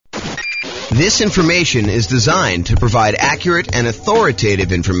This information is designed to provide accurate and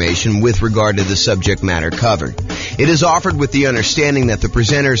authoritative information with regard to the subject matter covered. It is offered with the understanding that the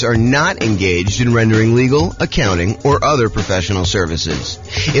presenters are not engaged in rendering legal, accounting, or other professional services.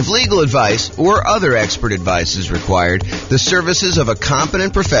 If legal advice or other expert advice is required, the services of a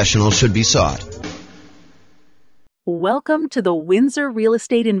competent professional should be sought. Welcome to the Windsor Real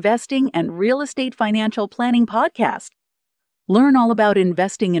Estate Investing and Real Estate Financial Planning Podcast. Learn all about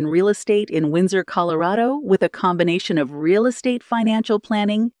investing in real estate in Windsor, Colorado, with a combination of real estate financial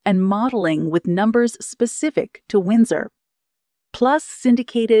planning and modeling with numbers specific to Windsor. Plus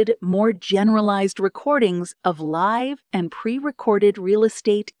syndicated, more generalized recordings of live and pre-recorded real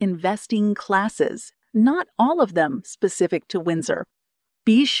estate investing classes, not all of them specific to Windsor.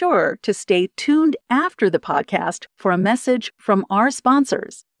 Be sure to stay tuned after the podcast for a message from our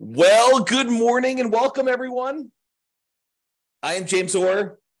sponsors. Well, good morning and welcome, everyone. I am James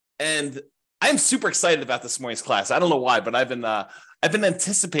Orr, and I'm super excited about this morning's class. I don't know why, but I've been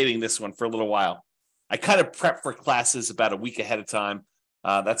anticipating this one for a little while. I kind of prep for classes about a week ahead of time.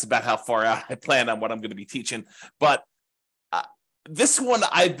 That's about how far out I plan on what I'm going to be teaching. But this one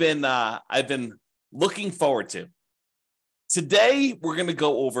I've been looking forward to. Today we're going to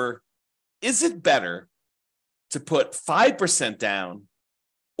go over: is it better to put 5% down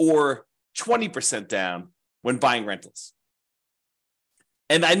or 20% down when buying rentals?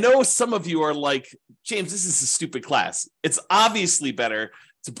 And I know some of you are like, James, this is a stupid class. It's obviously better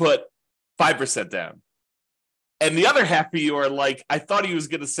to put 5% down. And the other half of you are like, I thought he was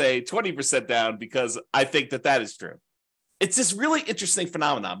going to say 20% down because I think that is true. It's this really interesting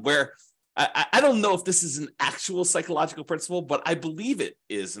phenomenon where I don't know if this is an actual psychological principle, but I believe it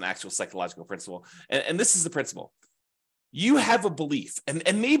is an actual psychological principle. And this is the principle. You have a belief, and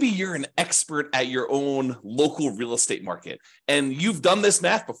maybe you're an expert at your own local real estate market, and you've done this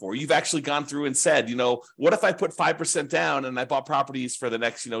math before. You've actually gone through and said, what if I put 5% down and I bought properties for the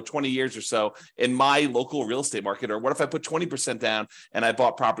next, 20 years or so in my local real estate market? Or what if I put 20% down and I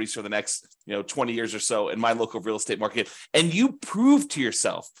bought properties for the next, 20 years or so in my local real estate market? And you prove to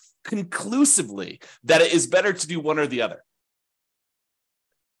yourself conclusively that it is better to do one or the other.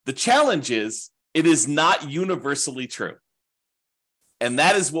 The challenge is, it is not universally true. And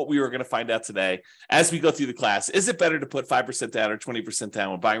that is what we are going to find out today as we go through the class. Is it better to put 5% down or 20%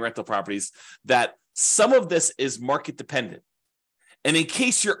 down when buying rental properties? That some of this is market dependent. And in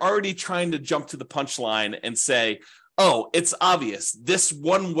case you're already trying to jump to the punchline and say, oh, it's obvious, this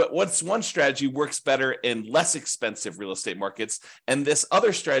one strategy works better in less expensive real estate markets, and this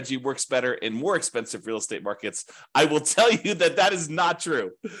other strategy works better in more expensive real estate markets, I will tell you that is not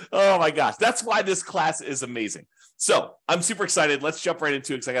true. Oh my gosh, that's why this class is amazing. So I'm super excited. Let's jump right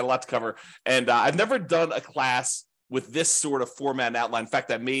into it because I got a lot to cover. And I've never done a class with this sort of format and outline. In fact,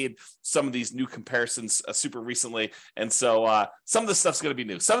 I made some of these new comparisons super recently. And so some of this stuff's going to be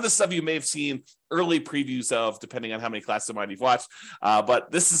new. Some of the stuff you may have seen early previews of, depending on how many classes of mine you've watched. But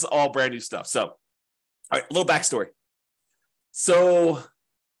this is all brand new stuff. So, all right, a little backstory. So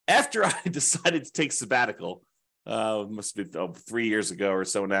after I decided to take sabbatical, must have been 3 years ago or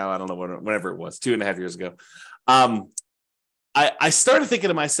so now. I don't know, whenever it was, 2.5 years ago. I started thinking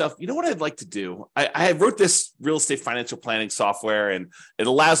to myself, you know what I'd like to do? I wrote this real estate financial planning software, and it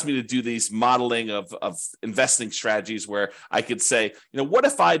allows me to do these modeling of investing strategies where I could say, what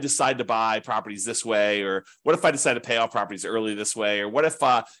if I decide to buy properties this way? Or what if I decide to pay off properties early this way? Or what if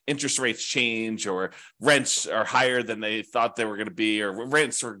interest rates change, or rents are higher than they thought they were going to be, or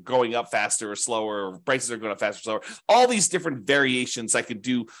rents are going up faster or slower, or prices are going up faster or slower? All these different variations I could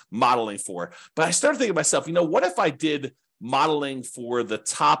do modeling for. But I started thinking to myself, what if I did modeling for the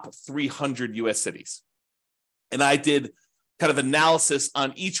top 300 U.S. cities? And I did kind of analysis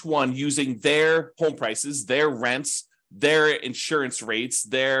on each one using their home prices, their rents, their insurance rates,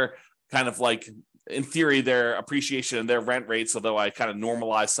 their kind of like, in theory, their appreciation and their rent rates, although I kind of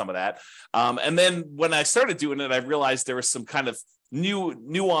normalized some of that. And then when I started doing it, I realized there was some kind of new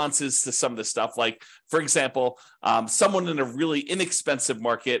nuances to some of this stuff. Like, for example, someone in a really inexpensive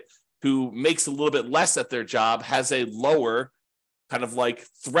market who makes a little bit less at their job has a lower kind of like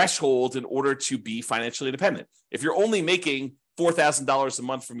threshold in order to be financially independent. If you're only making $4,000 a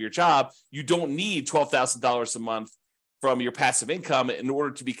month from your job, you don't need $12,000 a month from your passive income in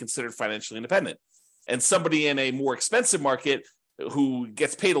order to be considered financially independent. And somebody in a more expensive market who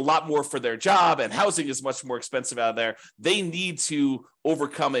gets paid a lot more for their job and housing is much more expensive out there, they need to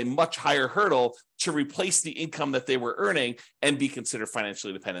overcome a much higher hurdle to replace the income that they were earning and be considered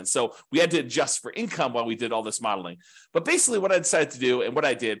financially independent. So we had to adjust for income while we did all this modeling. But basically what I decided to do, and what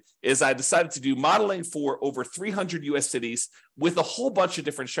I did, is I decided to do modeling for over 300 US cities with a whole bunch of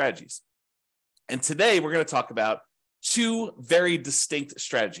different strategies. And today we're going to talk about two very distinct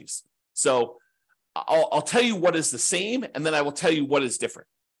strategies. So I'll tell you what is the same, and then I will tell you what is different.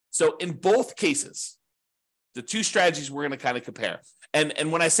 So in both cases, the two strategies we're going to kind of compare.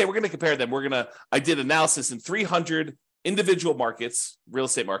 And when I say we're going to compare them, I did analysis in 300 individual markets, real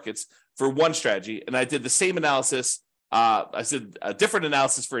estate markets, for one strategy. And I did the same analysis. I did a different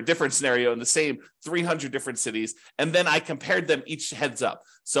analysis for a different scenario in the same 300 different cities. And then I compared them each heads up.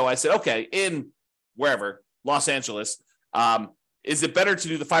 So I said, okay, in wherever, Los Angeles, is it better to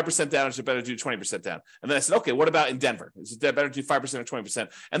do the 5% down or is it better to do 20% down? And then I said, okay, what about in Denver? Is it better to do 5% or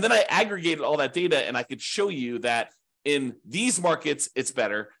 20%? And then I aggregated all that data and I could show you that in these markets, it's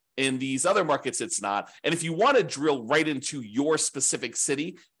better. In these other markets, it's not. And if you want to drill right into your specific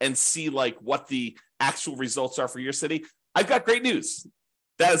city and see like what the actual results are for your city, I've got great news.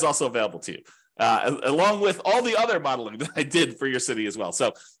 That is also available to you, along with all the other modeling that I did for your city as well.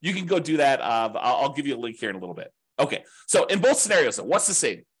 So you can go do that. I'll give you a link here in a little bit. Okay, so in both scenarios, what's the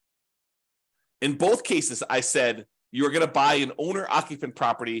same? In both cases, I said you're going to buy an owner-occupant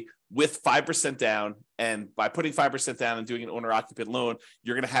property with 5% down, and by putting 5% down and doing an owner-occupant loan,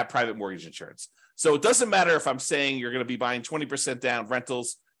 you're going to have private mortgage insurance. So it doesn't matter if I'm saying you're going to be buying 20% down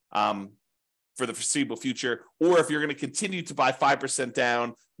rentals for the foreseeable future, or if you're going to continue to buy 5%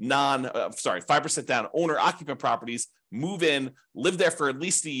 down 5% down owner-occupant properties, move in, live there for at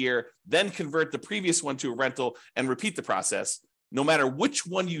least a year, then convert the previous one to a rental and repeat the process. No matter which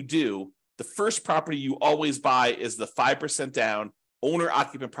one you do, the first property you always buy is the 5% down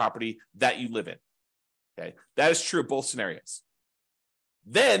owner-occupant property that you live in. Okay, that is true of both scenarios.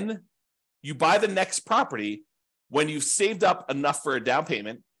 Then you buy the next property when you've saved up enough for a down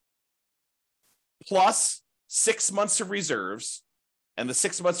payment, plus 6 months of reserves, and the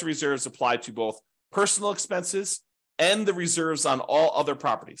 6 months of reserves apply to both personal expenses and the reserves on all other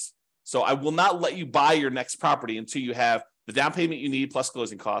properties. So I will not let you buy your next property until you have the down payment you need plus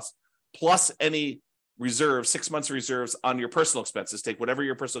closing costs, plus any reserves, 6 months of reserves on your personal expenses. Take whatever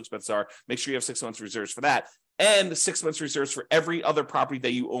your personal expenses are, make sure you have 6 months of reserves for that, and 6 months of reserves for every other property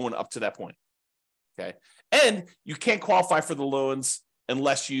that you own up to that point. Okay. And you can't qualify for the loans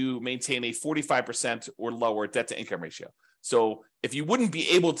unless you maintain a 45% or lower debt to income ratio. So if you wouldn't be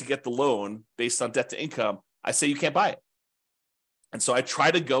able to get the loan based on debt to income, I say you can't buy it. And so I try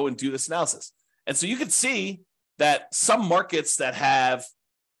to go and do this analysis. And so you can see that some markets that have,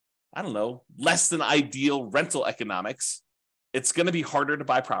 I don't know, less than ideal rental economics, it's going to be harder to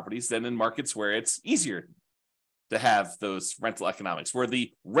buy properties than in markets where it's easier to have those rental economics, where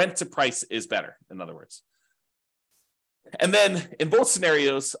the rent to price is better, in other words. And then in both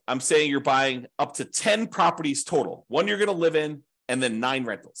scenarios, I'm saying you're buying up to 10 properties total, one you're going to live in, and then 9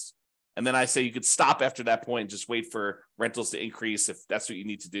 rentals. And then I say you could stop after that point and just wait for rentals to increase if that's what you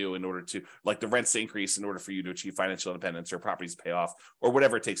need to do in order to, like the rents to increase in order for you to achieve financial independence or properties to pay off or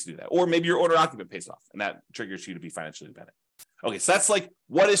whatever it takes to do that. Or maybe your owner occupant pays off and that triggers you to be financially independent. Okay, so that's like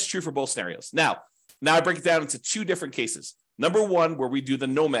what is true for both scenarios. Now I break it down into 2 different cases. Number one, where we do the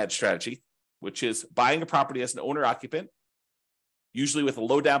nomad strategy, which is buying a property as an owner occupant, usually with a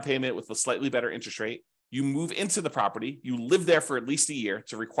low down payment with a slightly better interest rate. You move into the property, you live there for at least a year.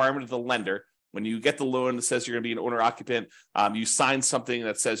 It's a requirement of the lender. When you get the loan that says you're going to be an owner occupant, you sign something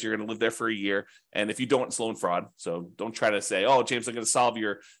that says you're going to live there for a year. And if you don't, it's loan fraud. So don't try to say, oh, James, I'm going to solve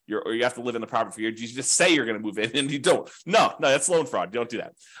or you have to live in the property for a year. You just say you're going to move in and you don't. No, that's loan fraud. You don't do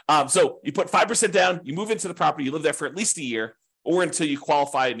that. So you put 5% down, you move into the property, you live there for at least a year or until you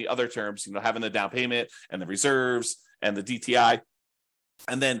qualify in the other terms, having the down payment and the reserves and the DTI.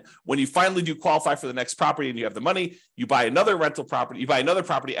 And then when you finally do qualify for the next property and you have the money, you buy another rental property, you buy another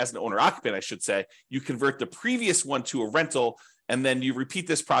property as an owner occupant, I should say, you convert the previous one to a rental, and then you repeat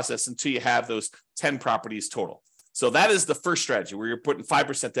this process until you have those 10 properties total. So that is the first strategy where you're putting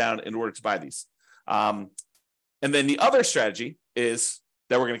 5% down in order to buy these. And then the other strategy is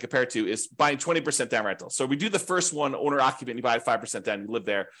that we're going to compare it to is buying 20% down rental. So we do the first one, owner occupant, you buy 5% down, you live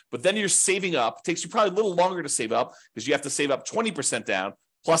there, but then you're saving up. It takes you probably a little longer to save up because you have to save up 20% down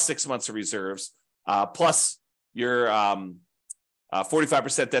plus 6 months of reserves, plus your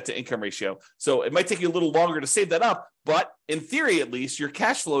 45% debt to income ratio. So it might take you a little longer to save that up, but in theory, at least your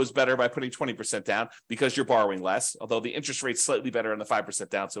cash flow is better by putting 20% down because you're borrowing less, although the interest rate's slightly better on the 5%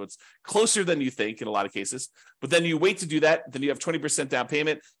 down. So it's closer than you think in a lot of cases, but then you wait to do that. Then you have 20% down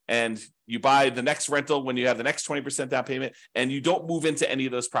payment and you buy the next rental when you have the next 20% down payment and you don't move into any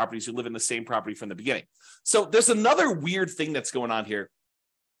of those properties. You live in the same property from the beginning. So there's another weird thing that's going on here.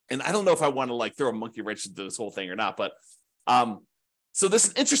 And I don't know if I want to throw a monkey wrench into this whole thing or not, but so this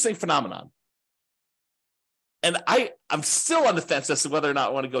is an interesting phenomenon. And I'm still on the fence as to whether or not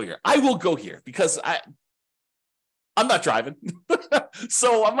I want to go here. I will go here because I'm not driving.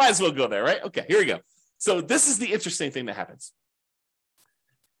 So I might as well go there, right? Okay, here we go. So this is the interesting thing that happens.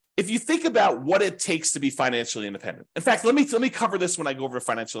 If you think about what it takes to be financially independent. In fact, let me cover this when I go over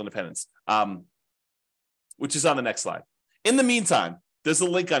financial independence, which is on the next slide. In the meantime, there's a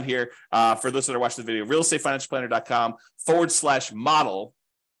link on here for those that are watching the video, realestatefinancialplanner.com/model.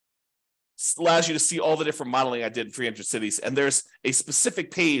 Allows you to see all the different modeling I did in 300 cities. And there's a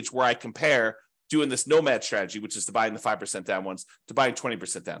specific page where I compare doing this nomad strategy, which is to buying the 5% down ones, to buying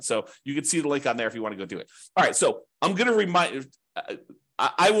 20% down. So you can see the link on there if you want to go do it. All right, so I'm going to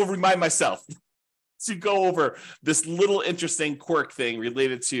I will remind myself to go over this little interesting quirk thing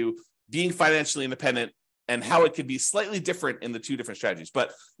related to being financially independent and how it could be slightly different in the two different strategies.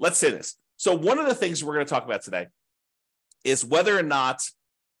 But let's say this. So one of the things we're going to talk about today is whether or not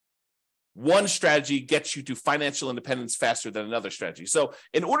one strategy gets you to financial independence faster than another strategy. So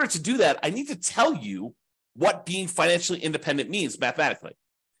in order to do that, I need to tell you what being financially independent means mathematically.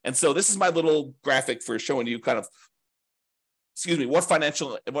 And so this is my little graphic for showing you kind of,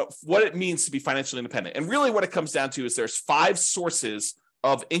 what it means to be financially independent. And really what it comes down to is there's 5 sources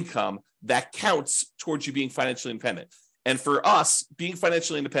of income that counts towards you being financially independent. And for us, being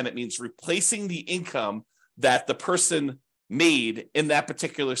financially independent means replacing the income that the person made in that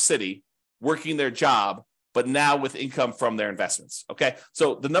particular city working their job, but now with income from their investments, okay?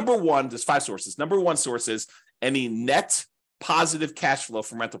 So there's 5 sources. Number 1 source is any net positive cash flow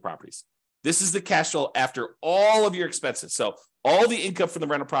from rental properties. This is the cash flow after all of your expenses. So all the income from the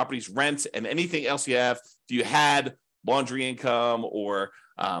rental properties, rent, and anything else you have. If you had laundry income or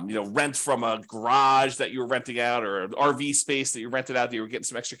rent from a garage that you were renting out or an RV space that you rented out that you were getting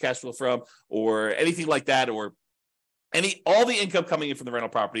some extra cash flow from or anything like that, or all the income coming in from the rental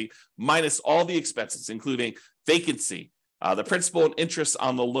property minus all the expenses, including vacancy, the principal and interest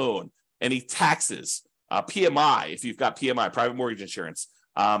on the loan, any taxes, PMI, if you've got PMI, private mortgage insurance,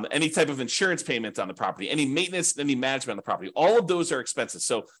 any type of insurance payment on the property, any maintenance, any management on the property. All of those are expenses.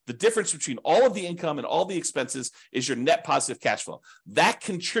 So the difference between all of the income and all the expenses is your net positive cash flow. That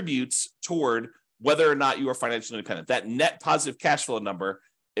contributes toward whether or not you are financially independent. That net positive cash flow number,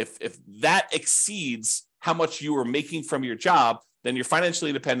 if that exceeds how much you are making from your job, then you're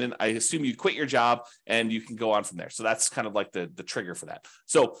financially independent. I assume you quit your job and you can go on from there. So that's kind of like the trigger for that.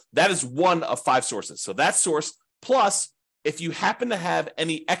 So that is one of 5 sources. So that source, plus if you happen to have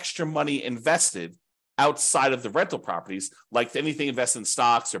any extra money invested outside of the rental properties, like anything invested in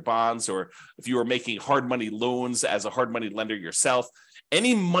stocks or bonds, or if you are making hard money loans as a hard money lender yourself,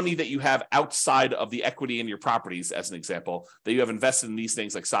 any money that you have outside of the equity in your properties, as an example, that you have invested in these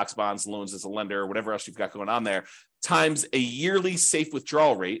things like stocks, bonds, loans as a lender, or whatever else you've got going on there, times a yearly safe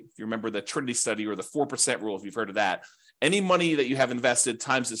withdrawal rate. If you remember the Trinity study or the 4% rule, if you've heard of that, any money that you have invested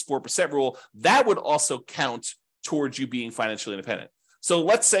times this 4% rule, that would also count towards you being financially independent. So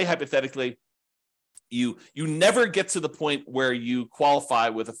let's say hypothetically, you never get to the point where you qualify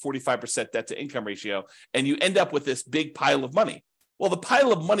with a 45% debt to income ratio and you end up with this big pile of money. Well, the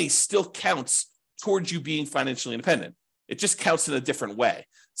pile of money still counts towards you being financially independent. It just counts in a different way.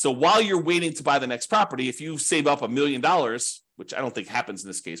 So while you're waiting to buy the next property, if you save up $1 million, which I don't think happens in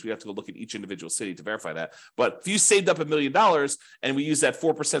this case, we have to go look at each individual city to verify that. But if you saved up $1 million and we use that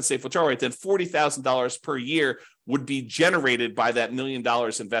 4% safe withdrawal rate, then $40,000 per year would be generated by that $1 million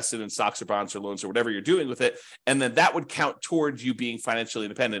invested in stocks or bonds or loans or whatever you're doing with it. And then that would count towards you being financially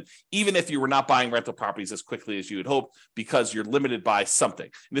independent, even if you were not buying rental properties as quickly as you would hope, because you're limited by something.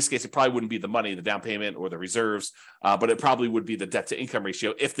 In this case, it probably wouldn't be the money, the down payment or the reserves, but it probably would be the debt to income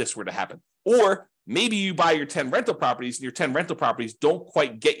ratio if this were to happen. Or maybe you buy your 10 rental properties and your 10 rental properties don't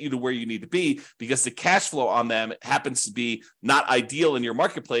quite get you to where you need to be because the cash flow on them happens to be not ideal in your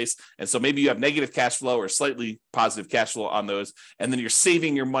marketplace. And so maybe you have negative cash flow or slightly positive cash flow on those. And then you're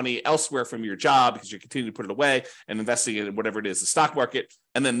saving your money elsewhere from your job because you're continuing to put it away and investing it in whatever it is, the stock market.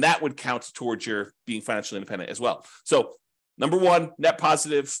 And then that would count towards your being financially independent as well. So number 1, net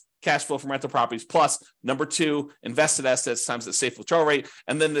positive cash flow from rental properties, plus number 2, invested assets times the safe withdrawal rate.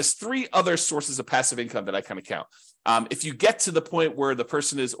 And then there's 3 other sources of passive income that I kind of count. If you get to the point where the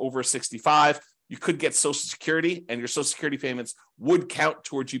person is over 65, you could get Social Security, and your Social Security payments would count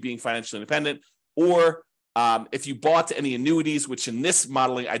towards you being financially independent. Or if you bought any annuities, which in this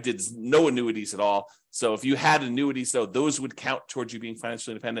modeling, I did no annuities at all. So if you had annuities, though, those would count towards you being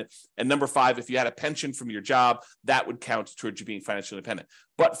financially independent. And number 5, if you had a pension from your job, that would count towards you being financially independent.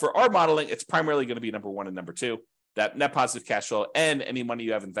 But for our modeling, it's primarily going to be number 1 and number 2, that net positive cash flow and any money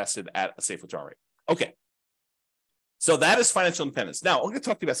you have invested at a safe withdrawal rate. Okay. So that is financial independence. Now, I'm going to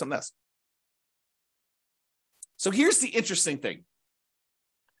talk to you about something else. So here's the interesting thing.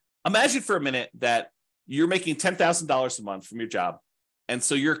 Imagine for a minute that you're making $10,000 a month from your job. And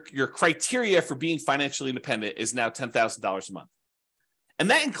so your criteria for being financially independent is now $10,000 a month. And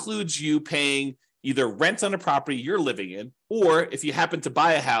that includes you paying either rent on a property you're living in, or if you happen to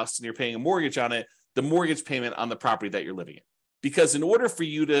buy a house and you're paying a mortgage on it, the mortgage payment on the property that you're living in. Because in order for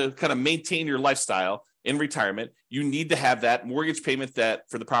you to kind of maintain your lifestyle in retirement, you need to have that mortgage payment that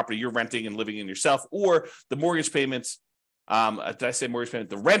for the property you're renting and living in yourself, or the mortgage payments. Did I say mortgage payment?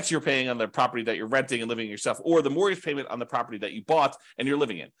 The rent you're paying on the property that you're renting and living in yourself, or the mortgage payment on the property that you bought and you're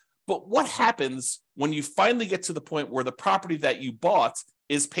living in. But what happens when you finally get to the point where the property that you bought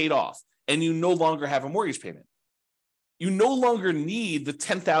is paid off and you no longer have a mortgage payment? You no longer need the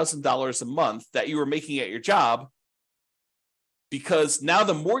 $10,000 a month that you were making at your job, because now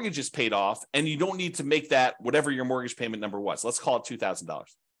the mortgage is paid off and you don't need to make that whatever your mortgage payment number was. Let's call it $2,000.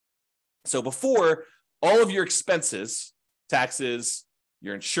 So before, all of your expenses, taxes,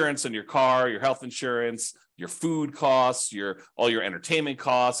 your insurance on your car, your health insurance, your food costs, all your entertainment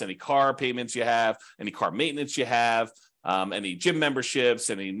costs, any car payments you have, any car maintenance you have, any gym memberships,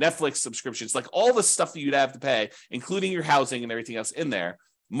 any Netflix subscriptions, like all the stuff that you'd have to pay, including your housing and everything else in there,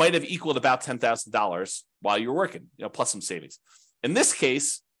 might have equaled about $10,000 while you're working, plus some savings. In this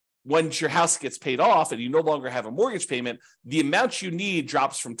case, once your house gets paid off and you no longer have a mortgage payment, the amount you need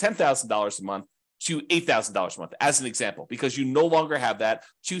drops from $10,000 a month to $8,000 a month, as an example, because you no longer have that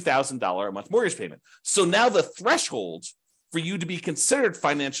 $2,000 a month mortgage payment. So now the threshold for you to be considered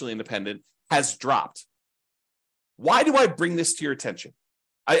financially independent has dropped. Why do I bring this to your attention?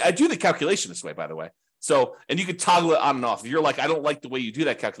 I do the calculation this way, by the way. So, and you could toggle it on and off. If you're like, I don't like the way you do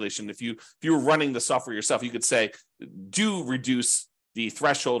that calculation. If you were running the software yourself, you could say, do reduce the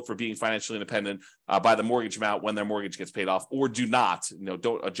threshold for being financially independent by the mortgage amount when their mortgage gets paid off, or do not,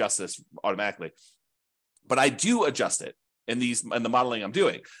 don't adjust this automatically. But I do adjust it in the modeling I'm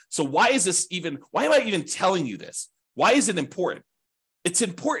doing. So why am I even telling you this? Why is it important? It's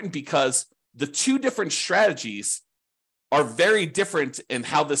important because the two different strategies are very different in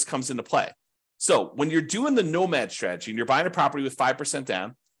how this comes into play. So when you're doing the nomad strategy and you're buying a property with 5%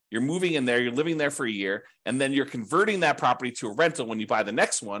 down, you're moving in there, you're living there for a year, and then you're converting that property to a rental when you buy the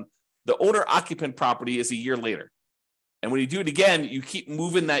next one, the owner-occupant property is a year later. And when you do it again, you keep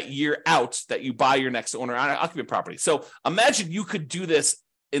moving that year out that you buy your next owner-occupant property. So imagine you could do this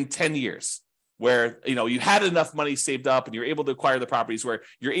in 10 years where you had enough money saved up and you're able to acquire the properties where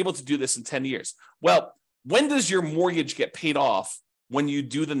you're able to do this in 10 years. Well, when does your mortgage get paid off when you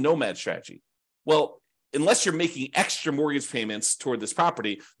do the nomad strategy? Well, unless you're making extra mortgage payments toward this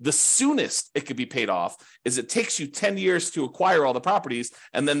property, the soonest it could be paid off is it takes you 10 years to acquire all the properties.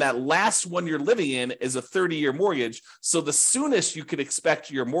 And then that last one you're living in is a 30-year mortgage. So the soonest you could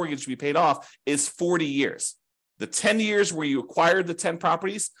expect your mortgage to be paid off is 40 years. The 10 years where you acquired the 10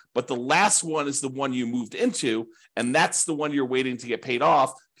 properties, but the last one is the one you moved into. And that's the one you're waiting to get paid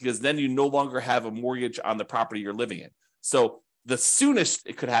off, because then you no longer have a mortgage on the property you're living in. So the soonest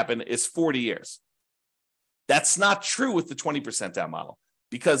it could happen is 40 years. That's not true with the 20% down model,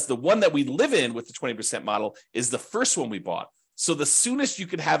 because the one that we live in with the 20% model is the first one we bought. So the soonest you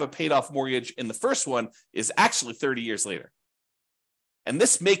could have a paid off mortgage in the first one is actually 30 years later. And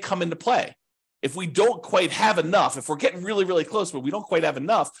this may come into play. If we don't quite have enough, if we're getting really, really close, but we don't quite have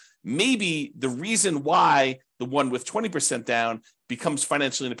enough, maybe the reason why the one with 20% down becomes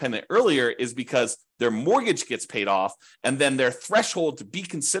financially independent earlier is because their mortgage gets paid off, and then their threshold to be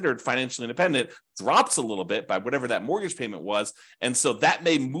considered financially independent drops a little bit by whatever that mortgage payment was. And so that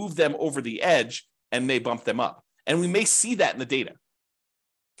may move them over the edge and may bump them up. And we may see that in the data.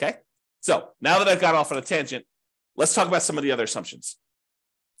 Okay. So now that I've got off on a tangent, let's talk about some of the other assumptions.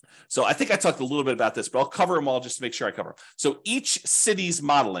 So I think I talked a little bit about this, but I'll cover them all just to make sure I cover them. So each city's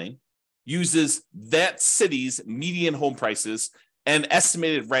modeling uses that city's median home prices and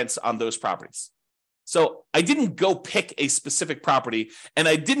estimated rents on those properties. So I didn't go pick a specific property, and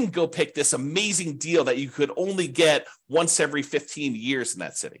I didn't go pick this amazing deal that you could only get once every 15 years in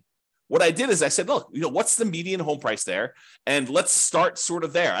that city. What I did is I said, look, what's the median home price there? And let's start sort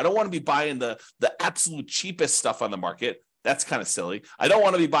of there. I don't want to be buying the absolute cheapest stuff on the market. That's kind of silly. I don't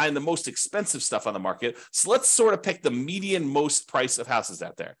want to be buying the most expensive stuff on the market. So let's sort of pick the median most price of houses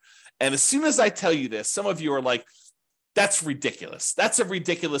out there. And as soon as I tell you this, some of you are like, that's ridiculous. That's a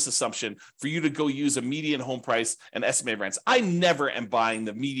ridiculous assumption for you to go use a median home price and estimated rents. I never am buying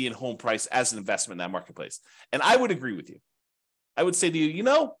the median home price as an investment in that marketplace. And I would agree with you. I would say to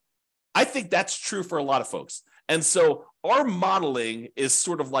you, I think that's true for a lot of folks. And so our modeling is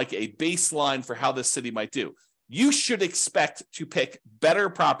sort of like a baseline for how this city might do. You should expect to pick better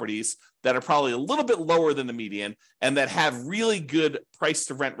properties that are probably a little bit lower than the median and that have really good price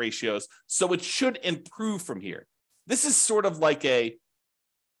to rent ratios. So it should improve from here. This is sort of like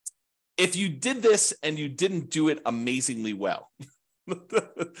if you did this and you didn't do it amazingly well,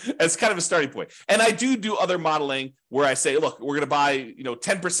 as kind of a starting point. And I do other modeling where I say, look, we're going to buy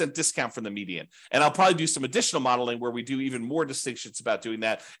 10% discount from the median. And I'll probably do some additional modeling where we do even more distinctions about doing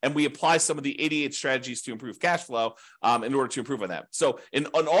that. And we apply some of the 88 strategies to improve cash flow in order to improve on that. So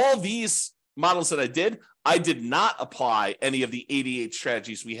on all these models that I did not apply any of the 88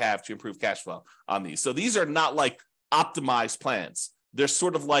 strategies we have to improve cash flow on these. So these are not like optimized plans. They're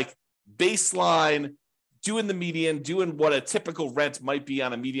sort of like baseline, doing the median, doing what a typical rent might be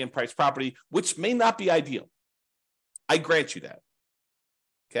on a median price property, which may not be ideal. I grant you that.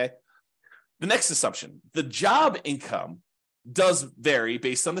 Okay. The next assumption, the job income does vary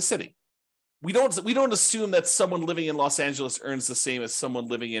based on the city. We don't assume that someone living in Los Angeles earns the same as someone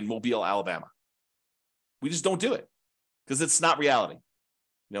living in Mobile, Alabama. We just don't do it because it's not reality.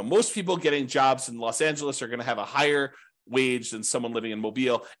 Most people getting jobs in Los Angeles are going to have a higher wage than someone living in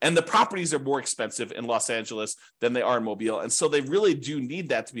Mobile, and the properties are more expensive in Los Angeles than they are in Mobile, and so they really do need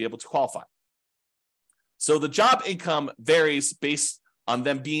that to be able to qualify. So the job income varies based on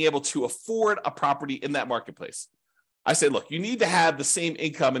them being able to afford a property in that marketplace. I say, look, you need to have the same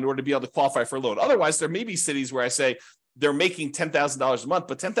income in order to be able to qualify for a loan. Otherwise, there may be cities where I say they're making $10,000 a month,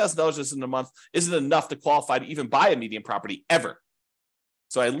 but $10,000 isn't enough to qualify to even buy a median property ever.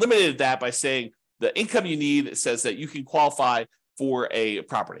 So I limited that by saying the income you need says that you can qualify for a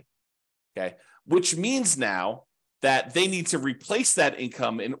property, okay? Which means now that they need to replace that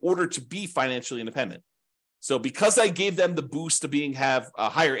income in order to be financially independent. So because I gave them the boost to have a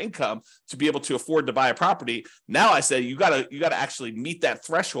higher income to be able to afford to buy a property, now I say you gotta actually meet that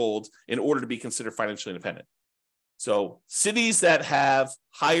threshold in order to be considered financially independent. So cities that have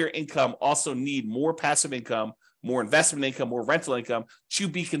higher income also need more passive income, more investment income, more rental income to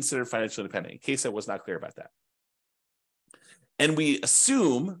be considered financially independent, in case I was not clear about that. And we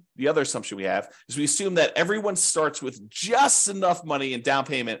assume, the other assumption we have, is we assume that everyone starts with just enough money in down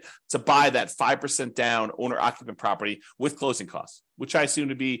payment to buy that 5% down owner-occupant property with closing costs, which I assume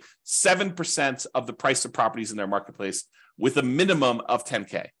to be 7% of the price of properties in their marketplace with a minimum of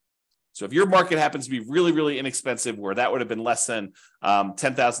 $10K. So if your market happens to be really, really inexpensive, where that would have been less than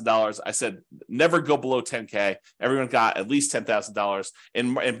 $10,000, I said never go below $10K. Everyone got at least $10,000.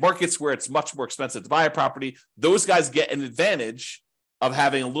 In markets where it's much more expensive to buy a property, those guys get an advantage of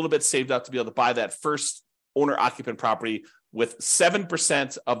having a little bit saved up to be able to buy that first owner-occupant property with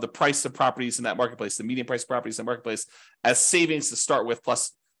 7% of the price of properties in that marketplace, the median price of properties in the marketplace, as savings to start with,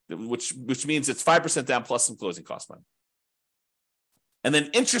 plus which means it's 5% down plus some closing cost money. And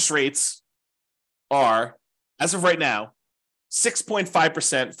then interest rates are, as of right now,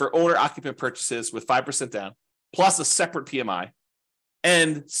 6.5% for owner-occupant purchases with 5% down, plus a separate PMI,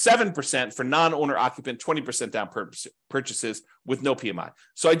 and 7% for non-owner-occupant 20% down purchases with no PMI.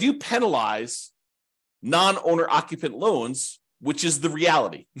 So I do penalize non-owner-occupant loans, which is the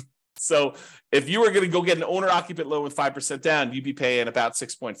reality. So if you were going to go get an owner-occupant loan with 5% down, you'd be paying about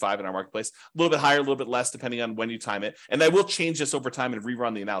 6.5 in our marketplace, a little bit higher, a little bit less, depending on when you time it. And I will change this over time and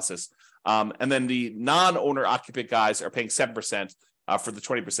rerun the analysis. And then the non-owner-occupant guys are paying 7% for the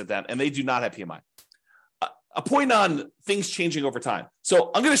 20% down, and they do not have PMI. A point on things changing over time. So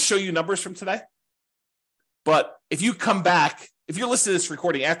I'm going to show you numbers from today. But if you come back, if you're listening to this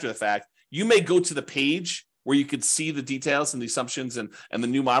recording after the fact, you may go to the page where you could see the details and the assumptions and the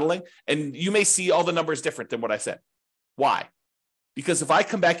new modeling, and you may see all the numbers different than what I said. Why? Because if I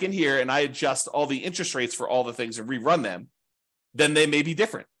come back in here and I adjust all the interest rates for all the things and rerun them, then they may be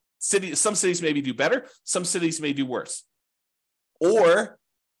different. Some cities maybe do better, some cities may do worse. Or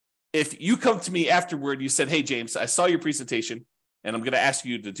if you come to me afterward, you said, hey, James, I saw your presentation, and I'm going to ask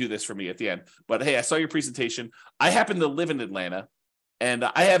you to do this for me at the end, but hey, I saw your presentation. I happen to live in Atlanta, and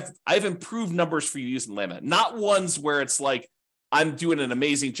I've improved numbers for you using Atlanta, not ones where it's like I'm doing an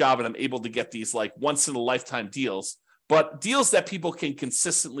amazing job and I'm able to get these like once in a lifetime deals, but deals that people can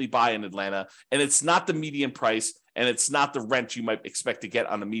consistently buy in Atlanta. And it's not the median price, and it's not the rent you might expect to get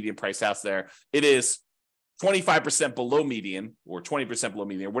on the median price house there. It is 25% below median or 20% below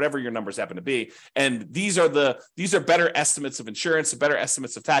median, or whatever your numbers happen to be. And these are better estimates of insurance, better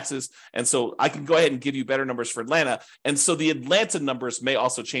estimates of taxes. And so I can go ahead and give you better numbers for Atlanta. And so the Atlanta numbers may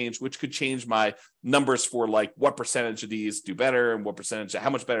also change, which could change my numbers for like what percentage of these do better and what percentage,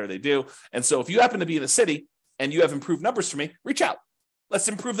 how much better they do. And so if you happen to be in a city and you have improved numbers for me, reach out. let's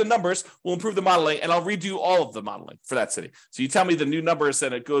improve the numbers. We'll improve the modeling, and I'll redo all of the modeling for that city. So you tell me the new numbers,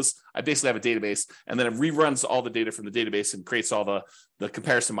 and it goes, I basically have a database, and then it reruns all the data from the database and creates all the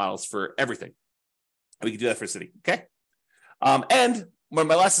comparison models for everything. We can do that for a city, okay? And one of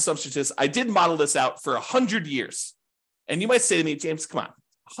my last assumptions is I did model this out for 100 years. And you might say to me, James, come on,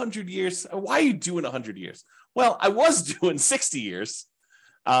 100 years? Why are you doing 100 years? Well, I was doing 60 years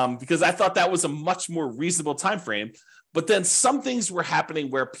because I thought that was a much more reasonable time frame. But then some things were happening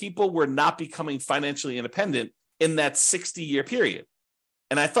where people were not becoming financially independent in that 60-year period.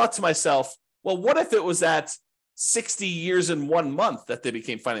 And I thought to myself, well, what if it was at 60 years and 1 month that they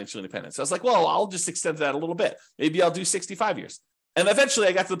became financially independent? So I was like, well, I'll just extend that a little bit. Maybe I'll do 65 years. And eventually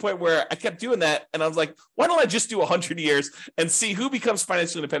I got to the point where I kept doing that. And I was like, why don't I just do 100 years and see who becomes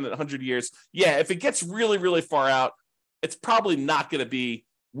financially independent in 100 years? Yeah, if it gets really, really far out, it's probably not going to be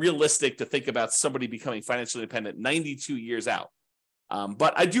realistic to think about somebody becoming financially independent 92 years out.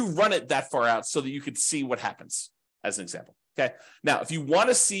 But I do run it that far out so that you could see what happens as an example. Okay. Now, if you want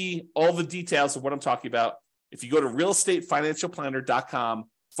to see all the details of what I'm talking about, if you go to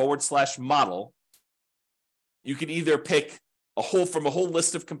realestatefinancialplanner.com/model, you can either pick from a whole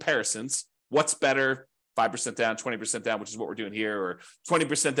list of comparisons, what's better, 5% down, 20% down, which is what we're doing here, or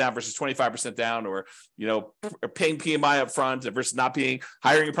 20% down versus 25% down, or paying PMI up front versus not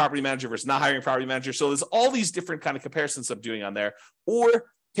hiring a property manager versus not hiring a property manager. So there's all these different kind of comparisons I'm doing on there.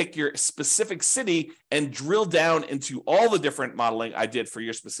 Or pick your specific city and drill down into all the different modeling I did for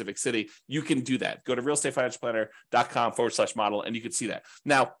your specific city. You can do that. Go to realestatefinancialplanner.com/model, and you can see that.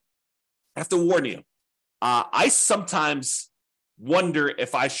 Now, I have to warn you, I sometimes wonder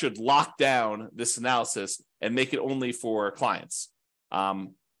if I should lock down this analysis and make it only for clients.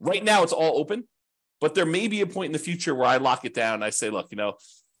 Right now, it's all open, but there may be a point in the future where I lock it down. I say, look,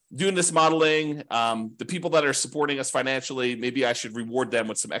 doing this modeling, the people that are supporting us financially, maybe I should reward them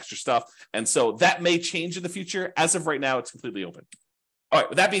with some extra stuff. And so that may change in the future. As of right now, it's completely open. All right,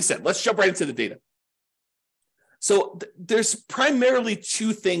 with that being said, let's jump right into the data. So there's primarily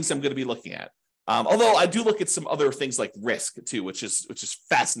two things I'm going to be looking at. Although I do look at some other things like risk too, which is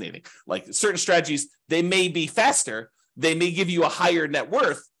fascinating. Like certain strategies, they may be faster, they may give you a higher net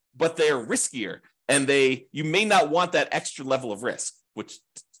worth, but they're riskier, and you may not want that extra level of risk, which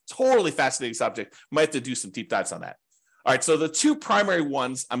totally fascinating subject. Might have to do some deep dives on that. All right, so the two primary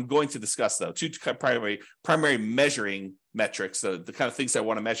ones I'm going to discuss, though, two primary measuring metrics, the kind of things I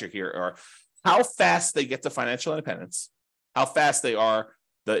want to measure here are how fast they get to financial independence, how fast they are,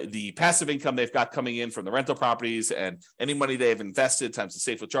 the passive income they've got coming in from the rental properties, and any money they have invested times the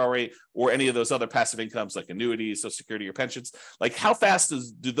safe withdrawal rate, or any of those other passive incomes like annuities, Social Security, or pensions. Like how fast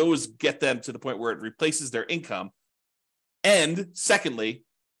do those get them to the point where it replaces their income? And secondly,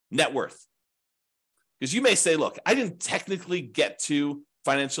 net worth. Because you may say, look, I didn't technically get to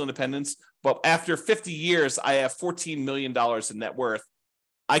financial independence, but after 50 years, I have $14 million in net worth.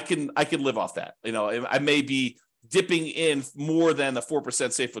 I can live off that. I may be dipping in more than the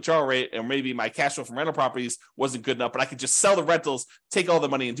 4% safe withdrawal rate, or maybe my cash flow from rental properties wasn't good enough, but I could just sell the rentals, take all the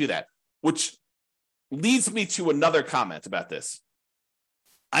money and do that, which leads me to another comment about this.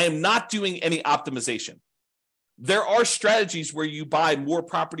 I am not doing any optimization. There are strategies where you buy more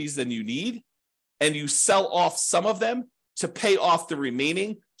properties than you need and you sell off some of them to pay off the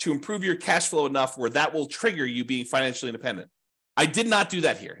remaining to improve your cash flow enough where that will trigger you being financially independent. I did not do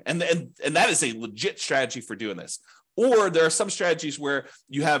that here. And that is a legit strategy for doing this. Or there are some strategies where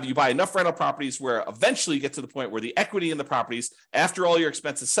you buy enough rental properties where eventually you get to the point where the equity in the properties, after all your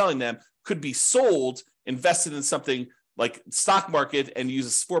expenses selling them, could be sold, invested in something like stock market, and use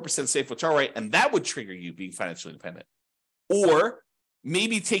a 4% safe withdrawal rate, and that would trigger you being financially independent. Or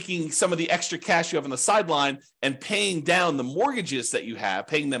maybe taking some of the extra cash you have on the sideline and paying down the mortgages that you have,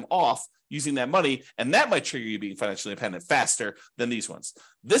 paying them off, using that money, and that might trigger you being financially independent faster than these ones.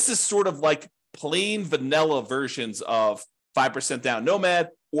 This is sort of like plain vanilla versions of 5% down nomad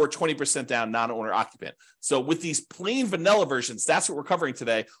or 20% down non-owner occupant. So with these plain vanilla versions, that's what we're covering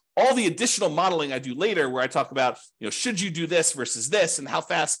today. All the additional modeling I do later, where I talk about, should you do this versus this, and how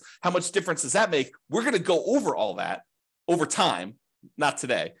much difference does that make? We're going to go over all that over time, not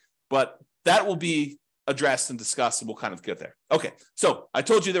today, but that will be addressed and discussed, and we'll kind of get there. Okay, so I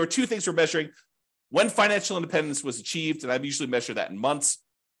told you there were two things we're measuring: when financial independence was achieved, and I usually measure that in months,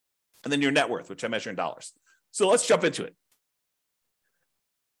 and then your net worth, which I measure in dollars. So let's jump into it.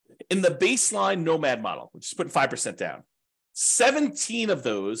 In the baseline nomad model, which is putting 5% down, 17 of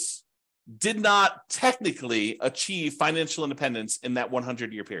those did not technically achieve financial independence in that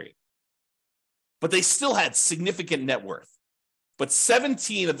 100-year period, but they still had significant net worth. But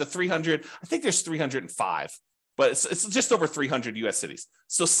 17 of the 300, I think there's 305, but it's just over 300 U.S. cities.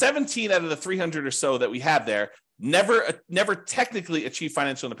 So 17 out of the 300 or so that we have there never technically achieved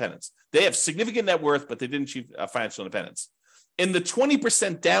financial independence. They have significant net worth, but they didn't achieve financial independence. In the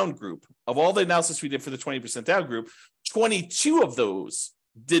 20% down group, of all the analysis we did for the 20% down group, 22 of those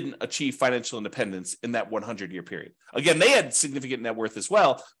didn't achieve financial independence in that 100-year period. Again, they had significant net worth as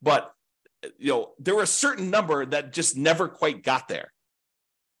well, but there were a certain number that just never quite got there.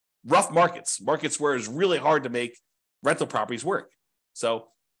 Rough markets where it's really hard to make rental properties work. So,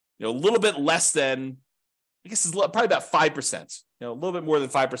 a little bit less than, I guess it's probably about 5%, a little bit more than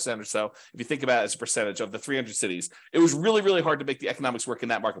 5% or so. If you think about it as a percentage of the 300 cities, it was really, really hard to make the economics work in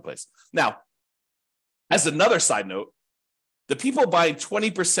that marketplace. Now, as another side note, the people buying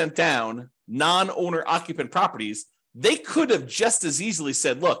 20% down non-owner occupant properties, they could have just as easily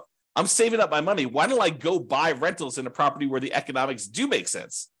said, look, I'm saving up my money. Why don't I go buy rentals in a property where the economics do make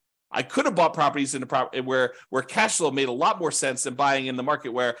sense? I could have bought properties in a property where cash flow made a lot more sense than buying in the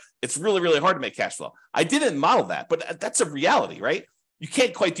market where it's really, really hard to make cash flow. I didn't model that, but that's a reality, right? You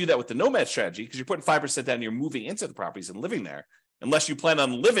can't quite do that with the nomad strategy because you're putting 5% down and you're moving into the properties and living there. Unless you plan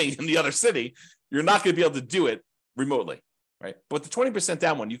on living in the other city, you're not going to be able to do it remotely, right? But the 20%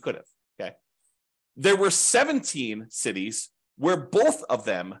 down one, you could have, okay? There were 17 cities where both of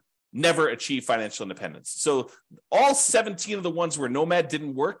them never achieved financial independence. So all 17 of the ones where nomad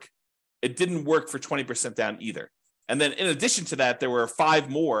didn't work, it didn't work for 20% down either. And then in addition to that, there were 5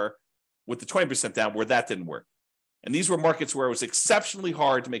 more with the 20% down where that didn't work. And these were markets where it was exceptionally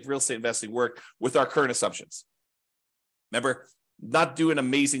hard to make real estate investing work with our current assumptions. Remember, not doing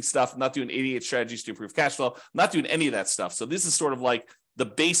amazing stuff, not doing 88 strategies to improve cash flow, not doing any of that stuff. So this is sort of like the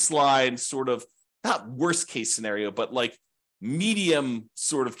baseline sort of, not worst case scenario, but like medium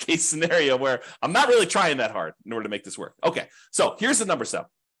sort of case scenario where I'm not really trying that hard in order to make this work. Okay, so here's the numbers though.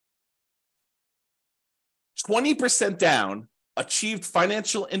 20% down achieved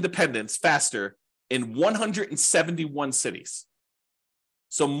financial independence faster in 171 cities.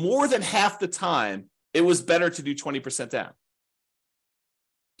 So more than half the time, it was better to do 20% down.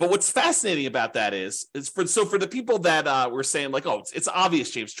 But what's fascinating about that is for the people that were saying like, oh, it's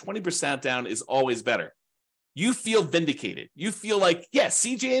obvious, James, 20% down is always better. You feel vindicated. You feel like, yeah,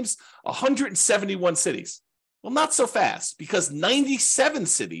 see, James, 171 cities. Well, not so fast because 97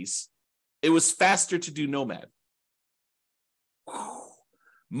 cities, it was faster to do nomad.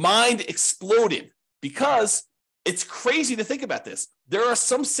 Mind exploded because it's crazy to think about this. There are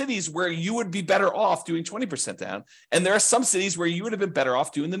some cities where you would be better off doing 20% down, and there are some cities where you would have been better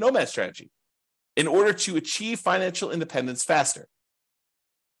off doing the nomad strategy in order to achieve financial independence faster.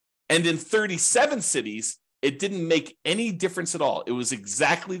 And in 37 cities, it didn't make any difference at all. It was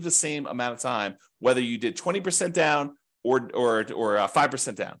exactly the same amount of time, whether you did 20% down or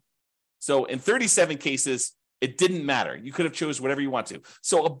 5% down. So in 37 cases, it didn't matter. You could have chose whatever you want to.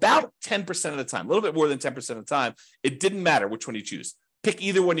 So about 10% of the time, a little bit more than 10% of the time, it didn't matter which one you choose. Pick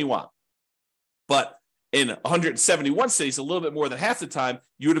either one you want. But in 171 cities, a little bit more than half the time,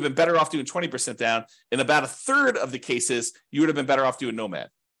 you would have been better off doing 20% down. In about a third of the cases, you would have been better off doing nomad.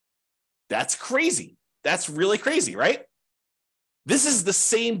 That's crazy. That's really crazy, right? This is the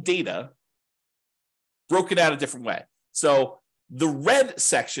same data broken out a different way. So the red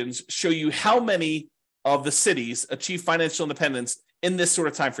sections show you how many of the cities achieve financial independence in this sort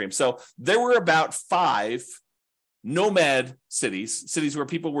of time frame. So there were about 5 nomad cities where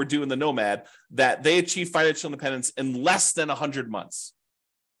people were doing the nomad, that they achieved financial independence in less than 100 months.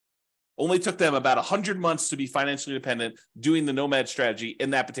 Only took them about 100 months to be financially independent doing the nomad strategy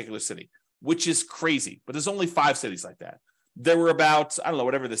in that particular city, which is crazy. But there's only 5 cities like that. There were about, I don't know,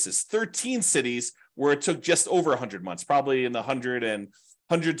 whatever this is, 13 cities where it took just over 100 months, probably in the 100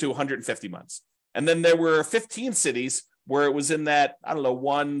 to 150 months. And then there were 15 cities where it was in that, I don't know,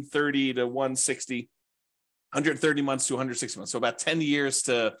 130 to 160, 130 months to 160 months. So about 10 years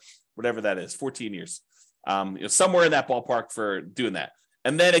to whatever that is, 14 years, somewhere in that ballpark for doing that.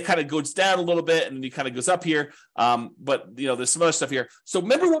 And then it kind of goes down a little bit and then it kind of goes up here. But there's some other stuff here. So